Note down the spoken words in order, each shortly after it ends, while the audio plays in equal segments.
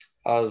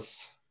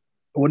was.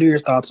 What are your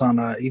thoughts on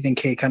you think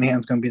Cade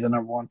Cunningham's going to be the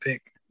number 1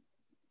 pick?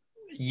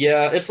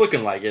 Yeah, it's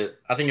looking like it.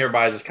 I think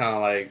everybody's just kind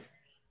of like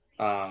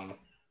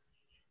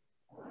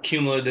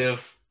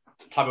cumulative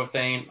type of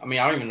thing. I mean,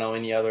 I don't even know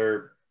any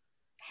other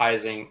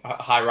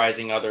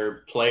high-rising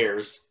other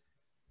players.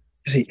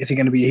 Is he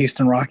going to be a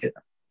Houston Rocket?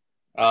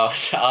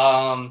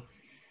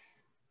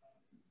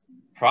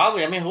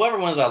 Probably. I mean, whoever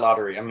wins that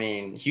lottery. I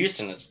mean,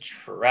 Houston is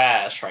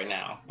trash right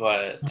now,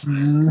 but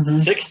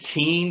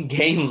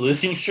 16-game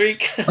losing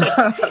streak.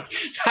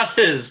 That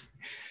is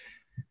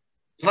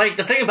like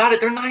the thing about it.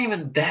 They're not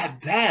even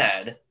that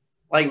bad.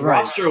 Like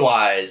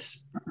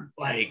roster-wise,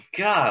 like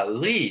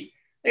golly,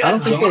 they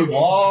got John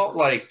Wall.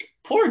 Like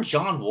poor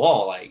John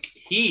Wall. Like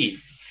he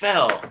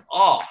fell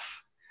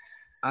off.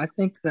 I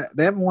think that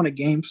they haven't won a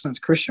game since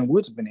Christian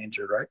Wood's been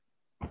injured, right?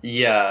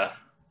 Yeah.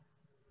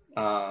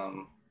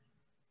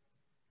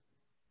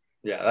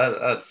 Yeah,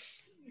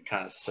 that's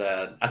kind of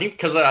sad. I think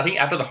because I think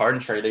after the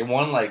Harden trade, they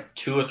won like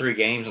 2 or 3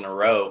 games in a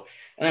row,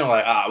 and they were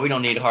like, we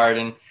don't need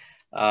Harden.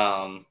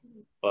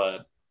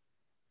 But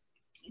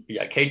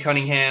yeah, Cade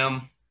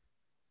Cunningham.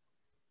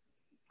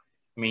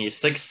 I mean,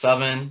 he's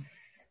 6'7".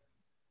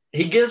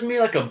 He gives me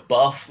like a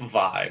buff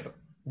vibe.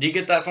 Do you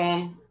get that from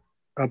him?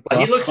 Like,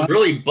 he looks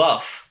really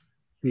buff.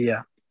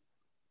 Yeah.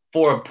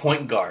 For a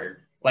point guard,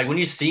 like when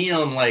you see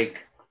him,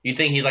 like you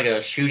think he's like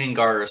a shooting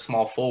guard or a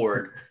small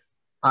forward.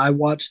 I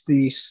watched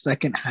the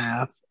second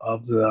half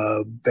of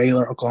the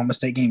Baylor-Oklahoma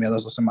State game. Yeah, that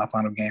was the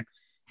semifinal game.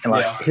 And,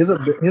 like, his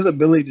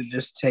ability to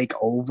just take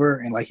over,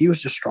 and, like, he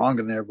was just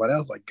stronger than everybody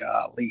else. Like,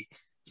 golly.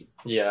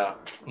 Yeah.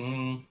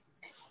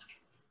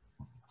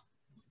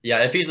 Yeah,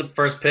 if he's the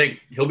first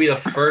pick, he'll be the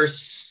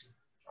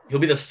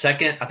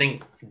second, I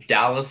think,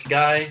 Dallas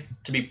guy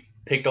to be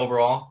picked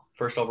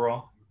first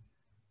overall.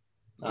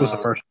 Who's the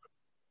first?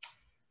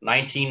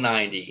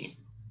 1990.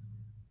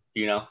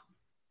 You know?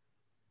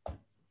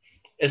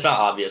 It's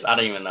not obvious. I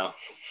don't even know.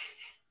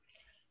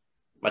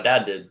 My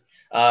dad did.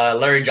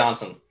 Larry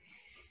Johnson.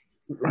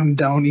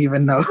 Don't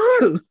even know.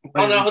 I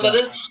don't know who that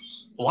is?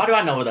 Why do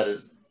I know who that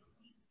is?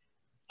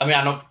 I mean,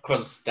 I know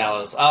because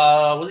Dallas.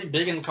 Was he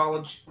big in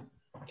college?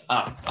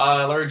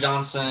 Larry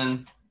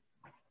Johnson,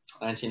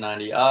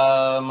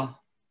 1990.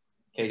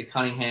 Cade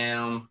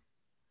Cunningham.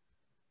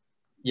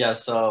 Yeah,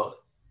 so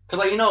because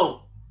like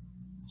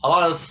a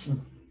lot of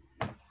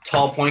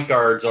tall point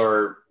guards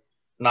are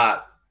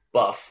not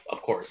buff,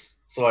 of course.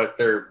 So like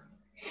it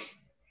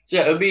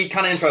would be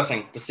kind of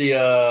interesting to see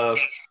a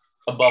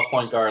buff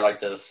point guard like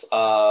this.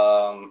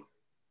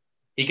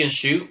 He can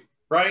shoot,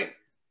 right?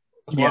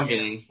 That's what I'm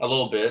getting a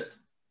little bit.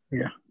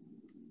 Yeah.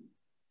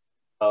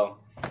 So,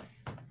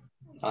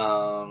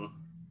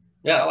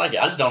 yeah, I like it.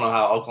 I just don't know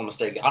how Oklahoma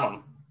State got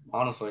him,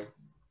 honestly.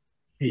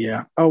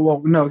 Yeah. Oh,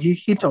 well, no,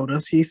 he told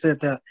us. He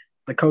said that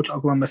the coach of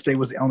Oklahoma State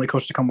was the only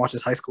coach to come watch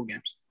his high school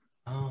games.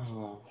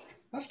 Oh,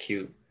 that's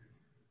cute.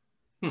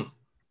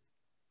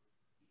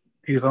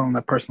 He's the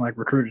only person like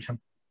recruited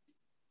him.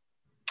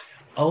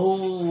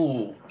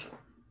 Oh,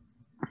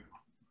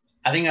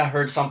 I think I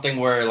heard something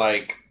where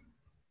like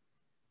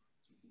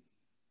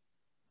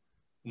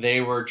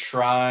they were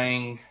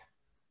trying.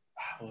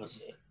 What was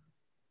it?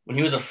 When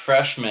he was a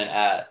freshman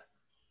at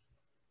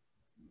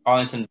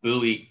Arlington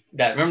Bowie,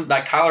 remember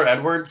that Kyler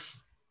Edwards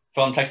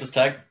from Texas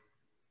Tech?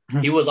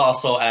 He was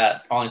also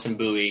at Arlington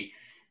Bowie,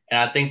 and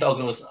I think the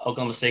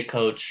Oklahoma State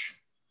coach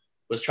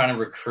was trying to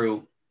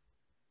recruit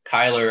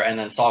Kyler, and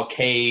then saw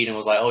Cade and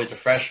was like, "Oh, he's a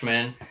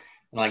freshman," and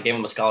like gave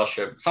him a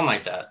scholarship, something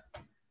like that.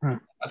 I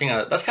think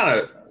that's kind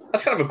of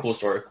a cool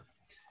story.